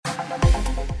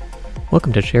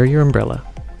Welcome to Share Your Umbrella,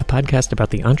 a podcast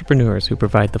about the entrepreneurs who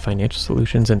provide the financial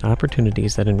solutions and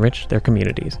opportunities that enrich their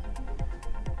communities.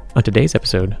 On today's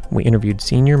episode, we interviewed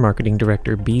Senior Marketing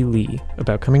Director Bee Lee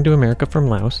about coming to America from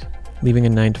Laos, leaving a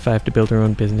 9-to-5 to build her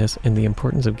own business, and the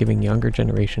importance of giving younger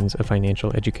generations a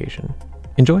financial education.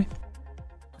 Enjoy!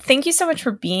 Thank you so much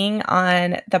for being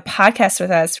on the podcast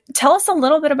with us. Tell us a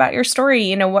little bit about your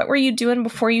story. What were you doing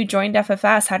before you joined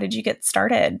FFS? How did you get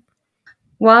started?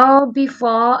 Well,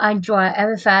 before I joined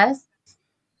FFS,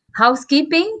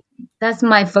 housekeeping, that's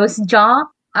my first job.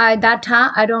 At that time,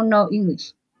 I don't know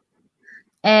English.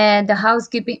 And the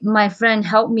housekeeping, my friend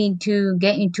helped me to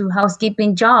get into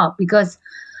housekeeping job because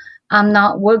I'm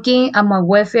not working. I'm on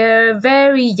welfare,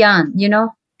 very young,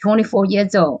 24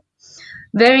 years old.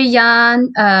 Very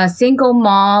young, single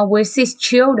mom with 6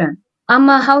 children. I'm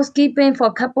a housekeeping for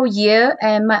a couple years,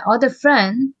 and my other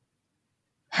friend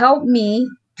helped me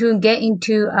to get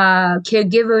into a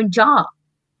caregiver job.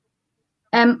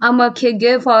 And I'm a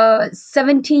caregiver for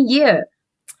 17 years.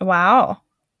 Wow.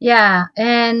 Yeah,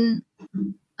 and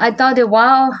I thought that,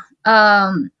 wow,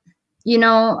 a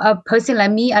person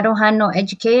like me, I don't have no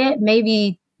education.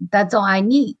 Maybe that's all I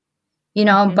need,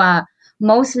 But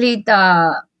mostly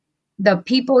the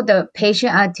people, the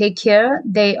patient I take care,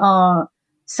 they are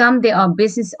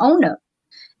business owner,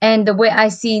 and the way I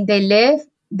see they live,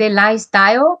 their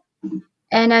lifestyle,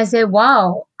 and I said,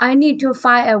 wow, I need to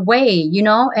find a way,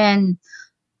 and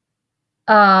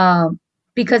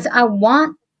because I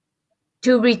want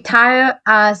to retire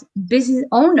as business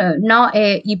owner, not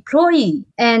a employee.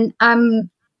 And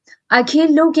I keep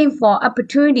looking for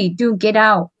opportunity to get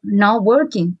out, not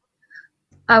working.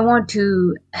 I want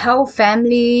to help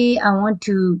family. I want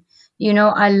to,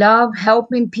 I love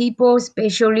helping people,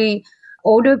 especially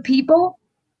older people.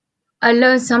 I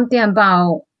learned something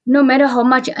about no matter how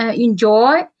much I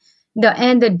enjoy, the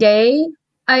end of the day,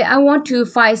 I want to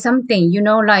find something,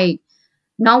 like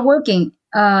not working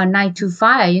 9 to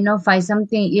 5, find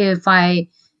something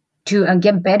to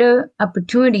get better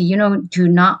opportunity, to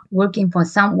not working for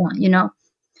someone, Mm-hmm.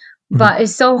 But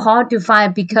it's so hard to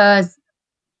find because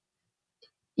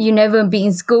you never been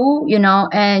in school,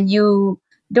 and you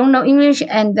don't know English,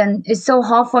 and then it's so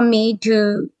hard for me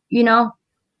to,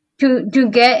 to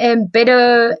get a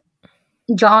better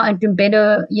job and to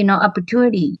better,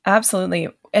 opportunity. Absolutely.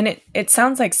 And it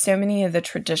sounds like so many of the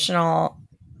traditional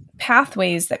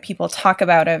pathways that people talk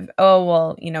about of,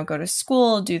 go to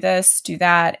school, do this, do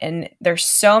that. And there's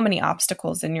so many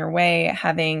obstacles in your way,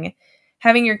 having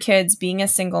your kids, being a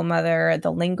single mother,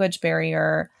 the language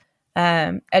barrier,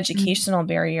 educational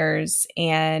barriers,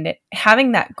 and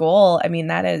having that goal. I mean,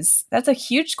 that's a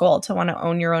huge goal, to want to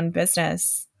own your own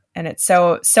business. And it's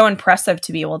so impressive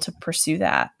to be able to pursue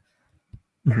that.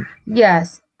 Mm-hmm.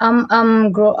 Yes.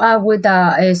 Grow up with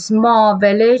a small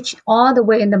village all the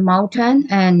way in the mountain,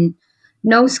 and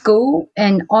no school,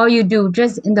 and all you do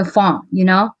just in the farm,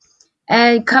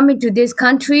 and coming to this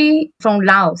country from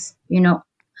Laos, you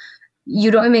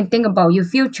don't even think about your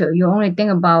future. You only think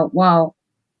about,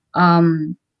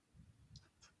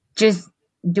 just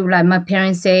do like my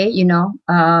parents say,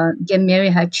 get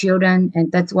married, have children,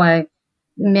 and that's why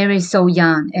married so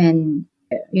young, and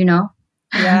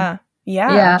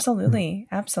Yeah,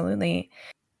 absolutely.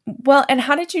 Well, and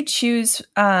how did you choose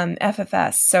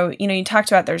FFS? So, you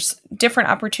talked about there's different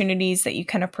opportunities that you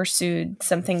kind of pursued,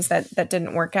 some things that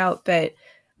didn't work out, but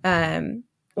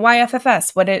why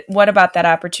FFS? What about that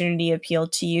opportunity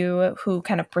appealed to you? Who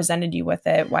kind of presented you with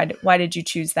it? Why did you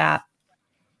choose that?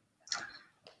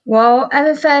 Well,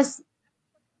 FFS,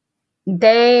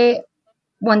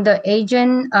 when the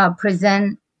agent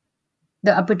present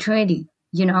the opportunity,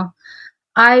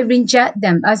 I reject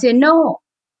them. I say, no,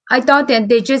 I thought that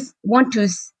they just want to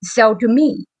sell to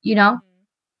me,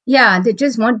 Yeah, they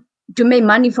just want to make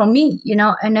money from me,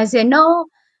 And I say, no,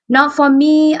 not for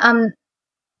me.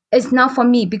 It's not for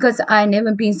me because I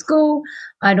never been in school.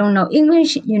 I don't know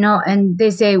English, And they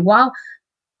say, well,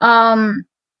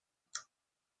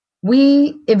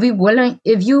 if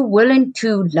you willing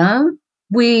to learn,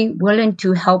 we willing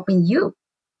to helping you.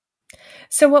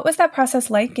 So what was that process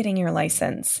like, getting your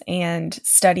license and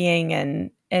studying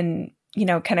and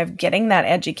kind of getting that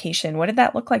education? What did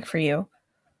that look like for you?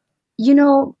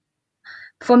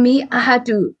 For me, I had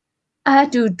to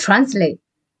translate,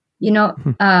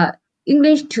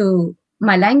 English to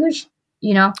my language,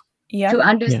 to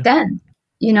understand,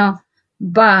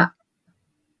 but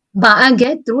I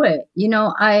get through it.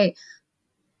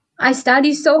 I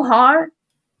study so hard,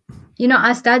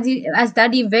 I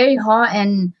study very hard,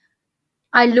 and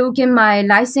I look in my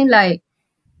license like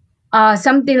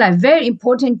something like very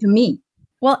important to me.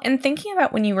 Well, and thinking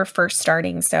about when you were first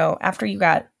starting, so after you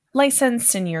got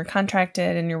licensed and you're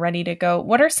contracted and you're ready to go,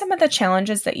 what are some of the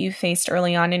challenges that you faced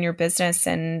early on in your business,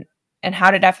 and how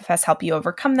did FFS help you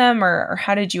overcome them, or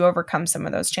how did you overcome some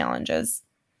of those challenges?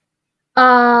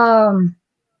 The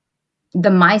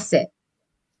mindset.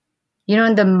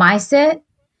 The mindset,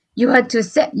 you have to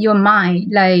set your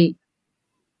mind, like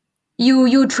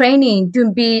you training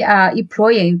to be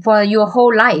employee for your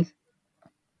whole life,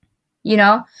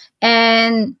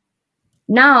 and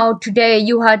now today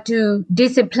you have to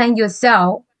discipline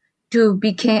yourself to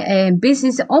become a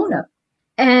business owner,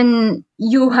 and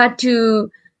you have to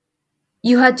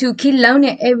keep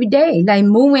learning every day, like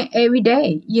moving every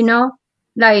day,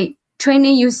 like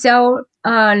training yourself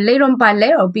little by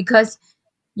little, because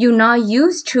you're not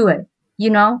used to it,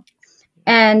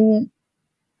 and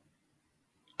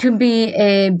to be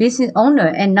a business owner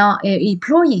and not an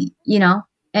employee, and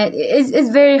it's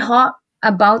very hard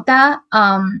about that.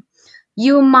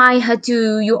 You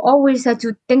always have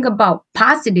to think about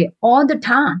positive all the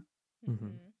time.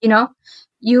 Mm-hmm.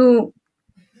 You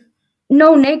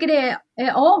no negative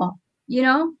at all.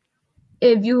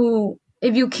 If you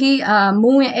keep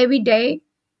moving every day,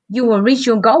 you will reach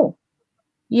your goal.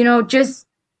 Just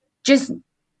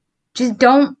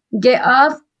don't get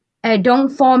up and don't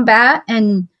fall back,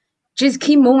 and just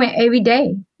keep moving every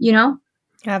day.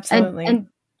 Absolutely. And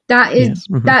that is Yes.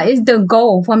 Mm-hmm. that is the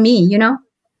goal for me.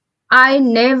 I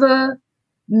never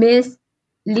miss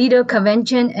leader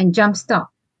convention and Jumpstart,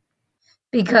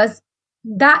 because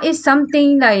that is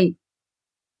something like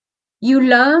you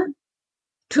learn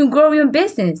to grow your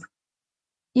business.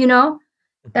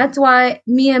 That's why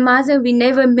me and Mazen, we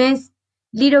never miss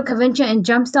leader convention and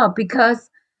Jumpstart, because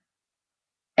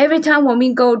every time when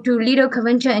we go to leader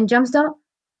convention and Jumpstart,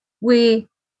 we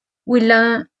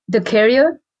learn the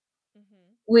career,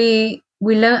 we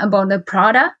learn about the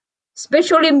product.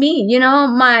 Especially me,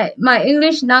 my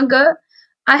English not good.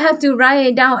 I have to write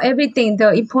it down, everything,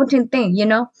 the important thing,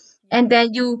 and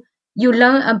then you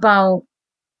learn about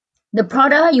the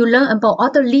product, you learn about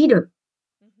other leader,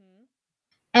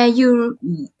 and you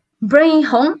bring it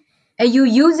home, and you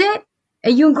use it,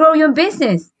 and you grow your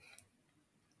business.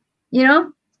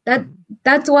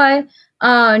 That's why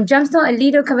Jumpstart and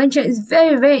leader convention is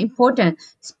very, very important.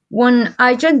 When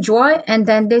I just joined, and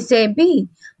then they say, B,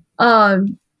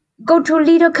 go to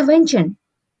leader convention,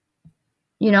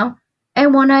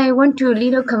 and when I went to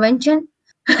leader convention,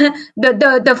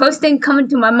 the first thing coming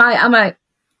to my mind, I'm like,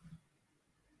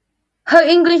 her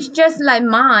English just like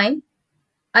mine.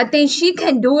 I think she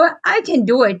can do it. I can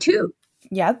do it too.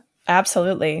 Yep,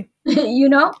 absolutely.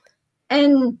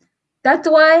 And that's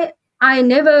why I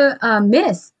never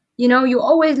miss. You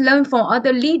always learn from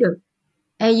other leaders,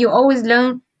 and you always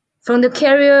learn from the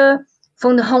carrier,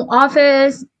 from the home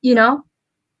office, and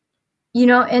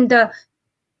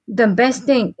the best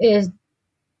thing is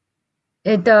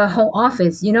at the home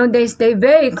office, they stay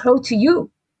very close to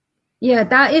you. Yeah,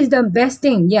 that is the best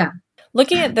thing. Yeah.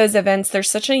 Looking at those events,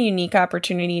 there's such a unique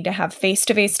opportunity to have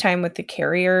face-to-face time with the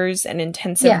carriers and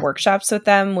intensive workshops with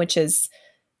them, which is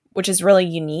really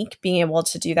unique, being able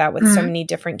to do that with so many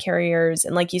different carriers.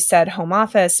 And like you said, home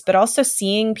office, but also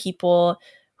seeing people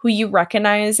who you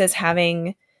recognize as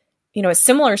having, a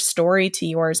similar story to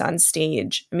yours on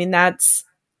stage. I mean, that's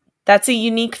a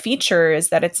unique feature, is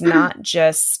that it's not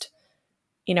just,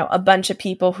 a bunch of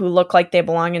people who look like they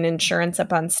belong in insurance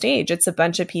up on stage. It's a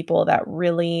bunch of people that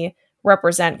really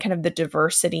represent kind of the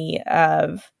diversity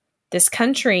of this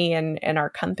country and our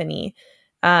company.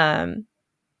 And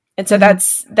so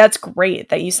that's great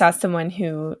that you saw someone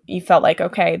who you felt like,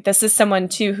 okay, this is someone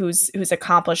too who's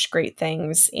accomplished great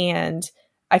things, and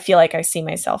I feel like I see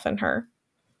myself in her.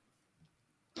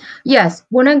 Yes,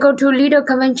 when I go to leader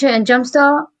convention and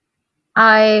Jumpstart,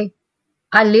 I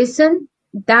listen.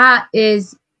 That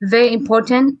is very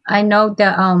important. I know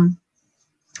that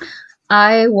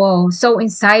I was so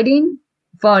exciting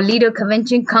for leader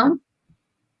convention come.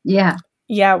 Yeah.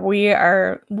 Yeah,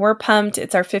 we're pumped.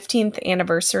 It's our 15th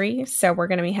anniversary, so we're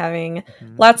going to be having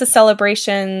lots of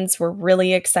celebrations. We're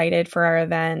really excited for our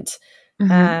event.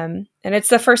 And it's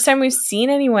the first time we've seen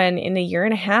anyone in a year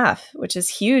and a half, which is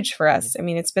huge for us. I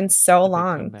mean, it's been so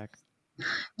long.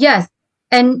 Yes.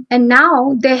 And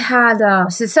now they had a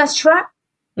success track.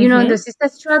 The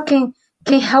success track can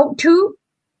help too.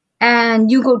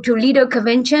 And you go to leader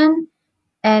convention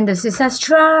and the success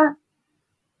track,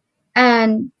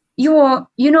 and I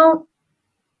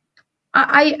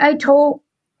told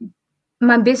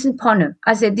my business partner,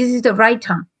 I said, this is the right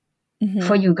time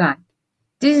for you guys.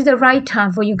 This is the right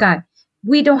time for you guys.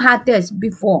 We don't have this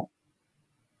before.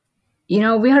 We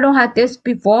don't have this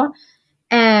before.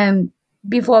 And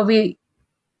before we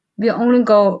only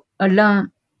go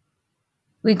alone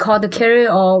we call the carrier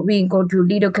or we go to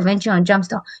Lido Convention or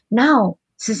Jumpstart. Now,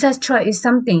 Success Track is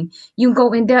something you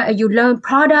go in there and you learn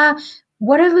product,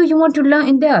 whatever you want to learn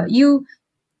in there, you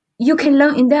can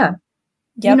learn in there.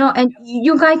 Yep. And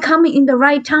you guys coming in the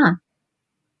right time.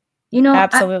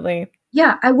 Absolutely.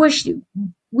 I wish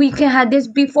we can have this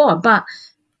before, but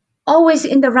always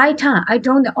in the right time. I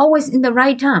told them always in the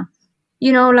right time.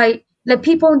 Like the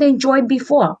people they enjoyed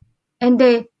before and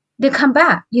they come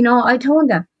back. I told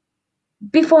them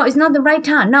before it's not the right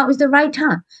time. Now is the right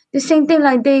time. The same thing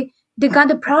like they got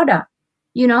the product,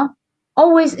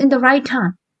 always in the right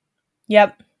time.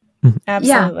 Yep.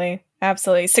 Absolutely.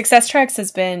 Absolutely. Success Tracks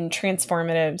has been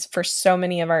transformative for so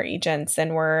many of our agents,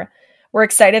 and we're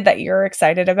excited that you're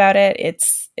excited about it. It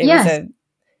was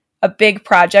a big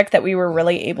project that we were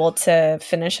really able to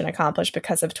finish and accomplish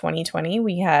because of 2020.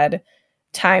 We had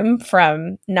time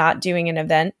from not doing an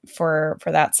event for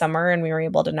that summer, and we were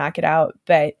able to knock it out.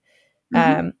 But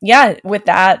with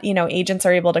that, agents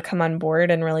are able to come on board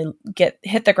and really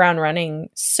hit the ground running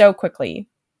so quickly.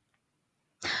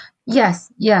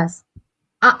 Yes.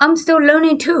 I'm still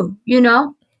learning too,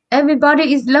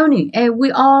 everybody is learning, and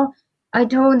I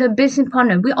told the business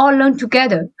partner, we all learn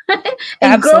together and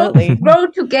Absolutely. grow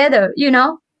together,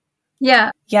 Yeah.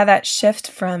 Yeah. That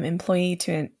shift from employee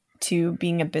to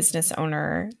being a business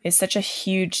owner is such a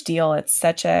huge deal. It's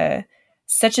such a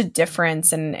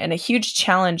difference and a huge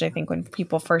challenge, I think, when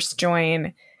people first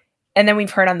join. And then we've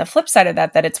heard on the flip side of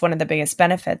that it's one of the biggest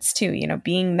benefits too,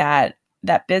 being that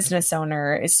business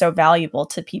owner is so valuable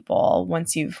to people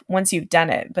once you've done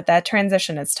it. But that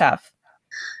transition is tough.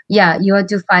 Yeah, you have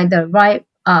to find the right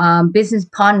business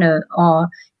partner or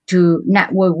to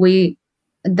network with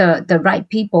the right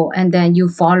people, and then you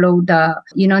follow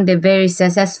they're very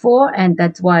successful, and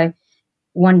that's why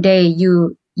one day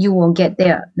you will get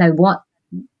there, like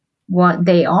what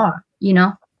they are.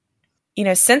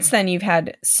 Since then you've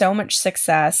had so much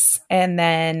success, and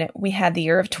then we had the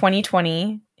year of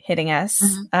 2020 hitting us.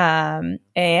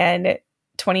 And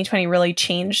 2020 really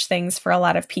changed things for a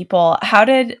lot of people. How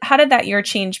did that year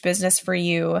change business for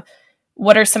you?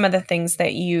 What are some of the things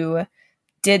that you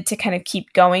did to kind of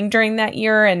keep going during that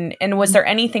year? And was there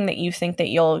anything that you think that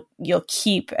you'll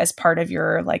keep as part of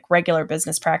your like regular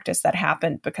business practice that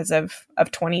happened because of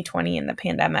 2020 and the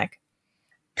pandemic?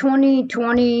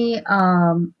 2020,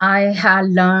 I had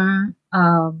learned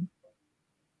a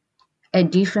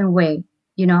different way,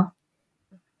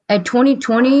 At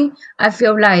 2020, I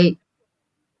feel like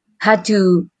had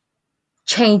to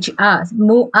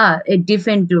move us a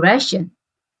different direction.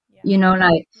 You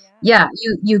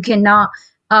cannot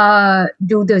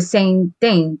do the same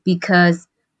thing because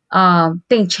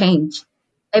things change.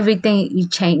 Everything is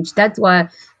changed. That's why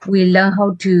we learn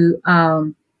how to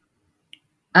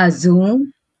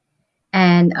Zoom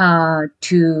and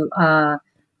to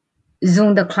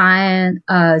Zoom the client,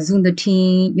 Zoom the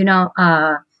team.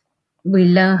 We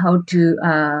learn how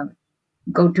to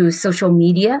go to social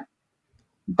media.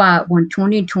 But when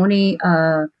 2020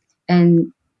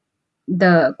 and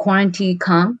the quarantine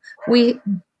come, we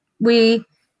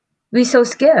so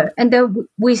scared, and then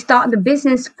we start the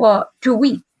business for 2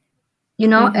 weeks,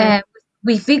 and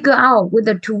we figure out with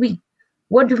the 2 weeks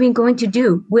what are we going to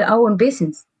do with our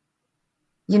business,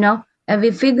 and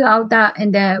we figure out that,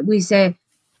 and then we say,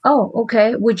 oh,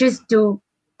 okay, we just do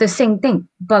the same thing,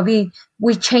 but we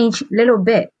change a little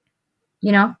bit,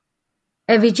 and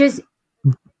we just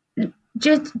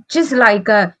like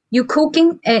you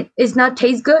cooking and it's not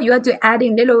taste good, you have to add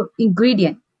in little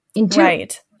ingredient into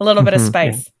right, a little bit of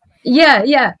spice.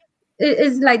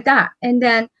 It's like that. And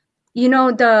then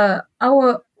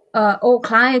our old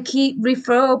client keep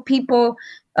refer people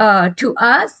to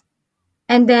us,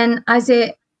 and then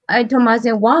I told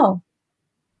myself, wow,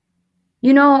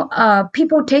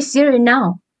 people taste serious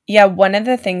now. Yeah, one of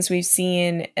the things we've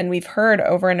seen and we've heard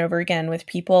over and over again with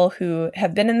people who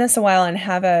have been in this a while and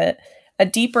have a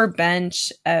deeper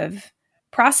bench of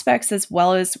prospects as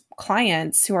well as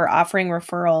clients who are offering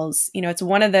referrals. It's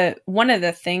one of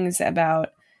the things about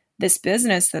this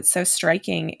business that's so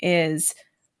striking is,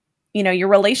 your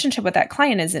relationship with that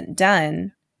client isn't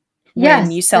done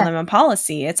when you sell them a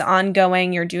policy. It's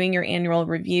ongoing. You're doing your annual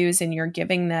reviews and you're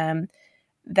giving them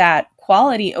that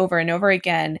quality over and over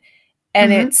again.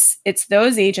 And it's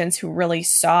those agents who really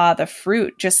saw the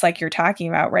fruit, just like you're talking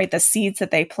about, right? The seeds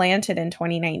that they planted in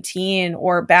 2019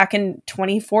 or back in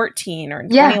 2014 or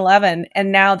 2011,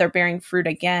 and now they're bearing fruit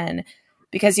again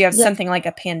because you have something like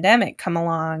a pandemic come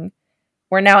along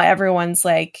where now everyone's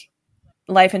like,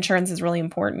 life insurance is really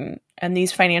important and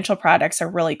these financial products are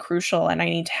really crucial and I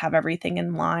need to have everything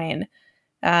in line.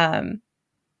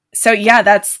 So yeah,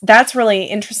 that's really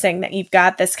interesting that you've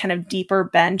got this kind of deeper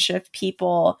bench of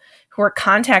people who are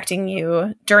contacting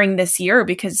you during this year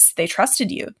because they trusted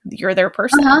you. You're their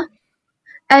person.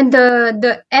 And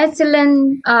the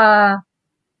excellent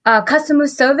customer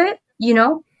service,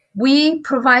 we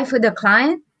provide for the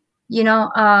client,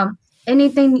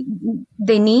 anything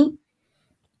they need,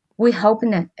 we help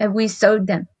them and we serve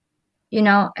them,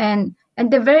 and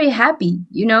they're very happy,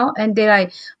 and they're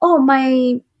like, oh,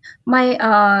 my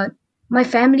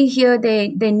family here, they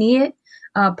need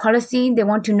policy, they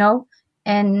want to know,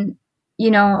 and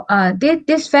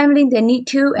this family, they need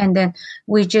to, and then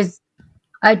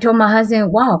I told my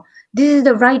husband, wow, this is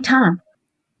the right time.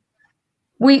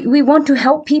 We want to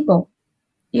help people,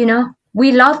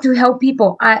 we love to help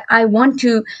people. I want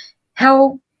to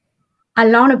help a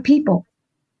lot of people,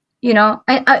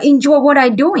 I enjoy what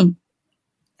I'm doing.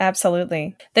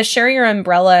 Absolutely. The Share Your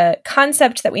Umbrella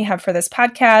concept that we have for this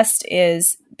podcast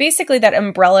is basically that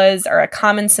umbrellas are a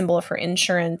common symbol for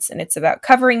insurance, and it's about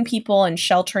covering people and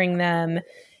sheltering them.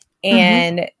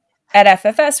 And at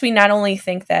FFS, we not only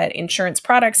think that insurance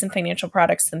products and financial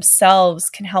products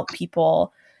themselves can help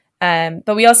people,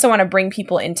 but we also want to bring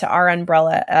people into our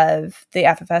umbrella of the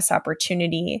FFS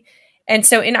opportunity. And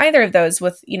so in either of those,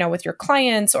 with your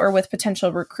clients or with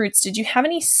potential recruits, did you have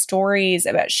any stories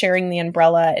about sharing the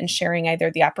umbrella and sharing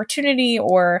either the opportunity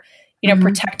or,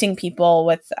 protecting people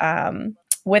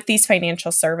with these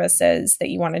financial services that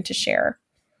you wanted to share?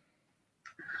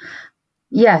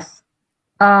 Yes.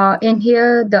 And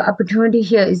here, the opportunity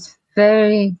here is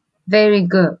very, very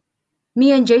good.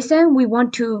 Me and Jason, we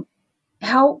want to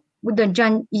help with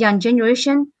the young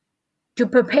generation to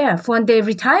prepare for their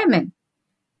retirement.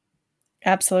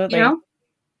 Absolutely.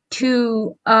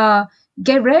 To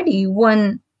get ready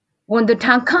when the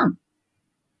time comes.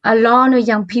 A lot of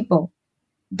young people,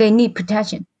 they need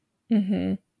protection.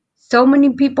 So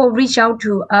many people reach out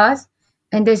to us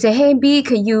and they say, hey, B,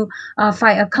 can you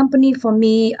find a company for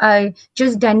me? I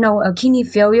just diagnosed a kidney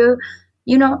failure.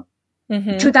 To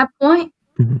that point,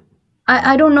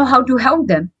 I don't know how to help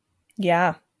them.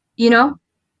 Yeah.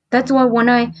 That's why when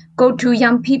I go to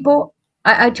young people,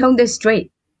 I tell them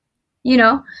straight.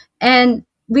 And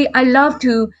I love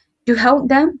to help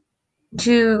them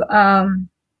to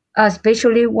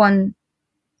especially when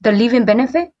the living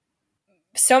benefit.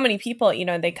 So many people,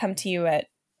 they come to you at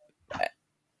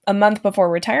a month before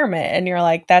retirement and you're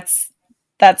like, that's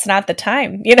not the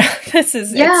time. It's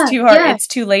too hard. Yeah. It's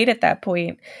too late at that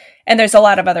point. And there's a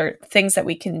lot of other things that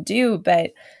we can do,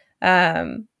 but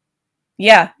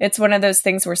it's one of those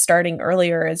things where starting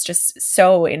earlier is just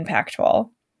so impactful.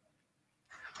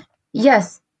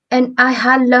 Yes. And I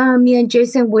had learned, me and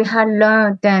Jason, we had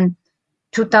learned that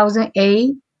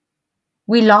 2008,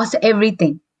 we lost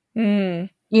everything. When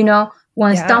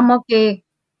stock market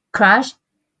crashed,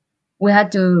 we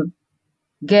had to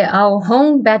get our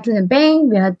home back to the bank.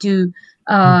 We had to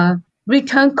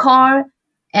return car,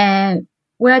 and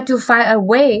we had to find a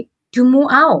way to move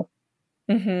out.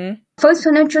 First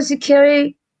Financial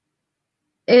Security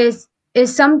is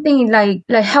something like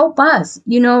help us,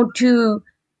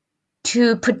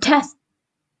 to protect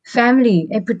family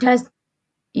and protect,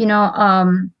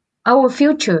 our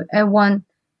future. And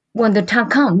when the time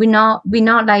comes, we're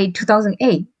not like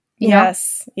 2008.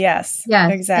 Yes,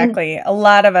 exactly. And a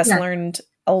lot of us learned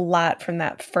a lot from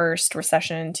that first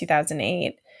recession in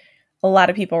 2008. A lot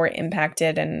of people were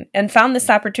impacted and found this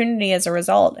opportunity as a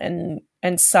result and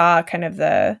saw kind of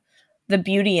the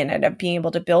beauty in it of being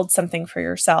able to build something for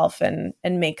yourself and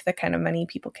make the kind of money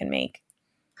people can make.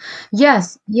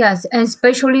 Yes. And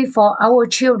especially for our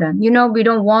children, we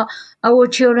don't want our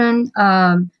children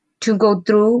to go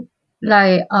through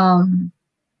like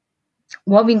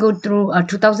what we go through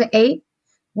 2008.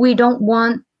 We don't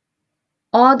want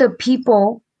all the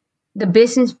people, the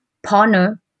business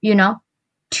partner,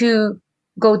 to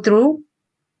go through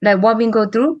like what we go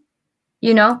through,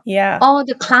 all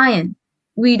the client.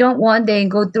 We don't want them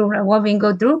go through like what we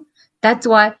go through. That's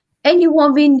why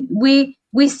anyone we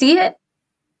see it,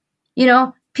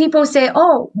 people say,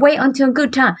 oh, wait until a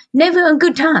good time. Never a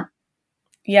good time.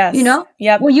 Yes.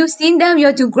 Yep. When you see them, you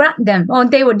have to grab them or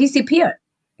they will disappear.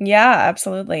 Yeah,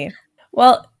 absolutely.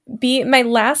 Well, B, my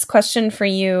last question for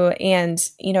you, and,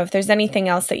 if there's anything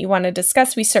else that you want to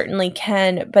discuss, we certainly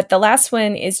can. But the last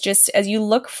one is just as you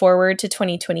look forward to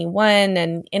 2021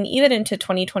 and even into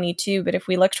 2022, but if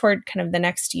we look toward kind of the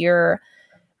next year,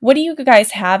 what do you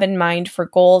guys have in mind for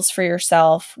goals for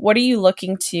yourself? What are you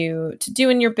looking to do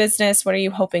in your business? What are you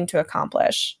hoping to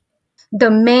accomplish? The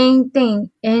main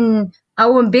thing in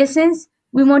our business,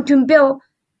 we want to build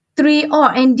 3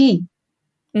 R&D.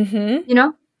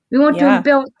 We want to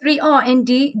build 3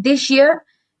 R&D this year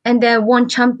and then won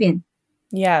champion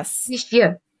Yes. this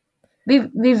year.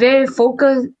 We very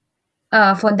focused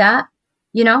for that,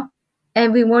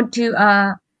 and we want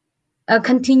to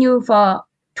continue for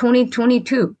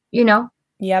 2022,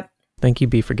 Yep. Thank you,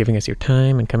 B, for giving us your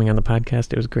time and coming on the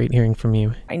podcast. It was great hearing from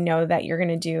you. I know that you're going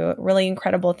to do really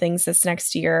incredible things this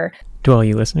next year. To all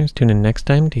you listeners, tune in next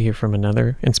time to hear from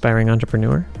another inspiring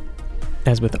entrepreneur.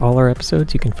 As with all our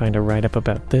episodes, you can find a write-up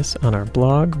about this on our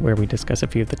blog, where we discuss a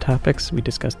few of the topics we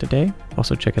discussed today.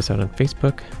 Also, check us out on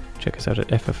Facebook. Check us out at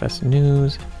FFS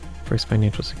News,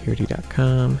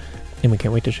 firstfinancialsecurity.com, and we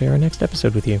can't wait to share our next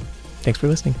episode with you. Thanks for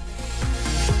listening.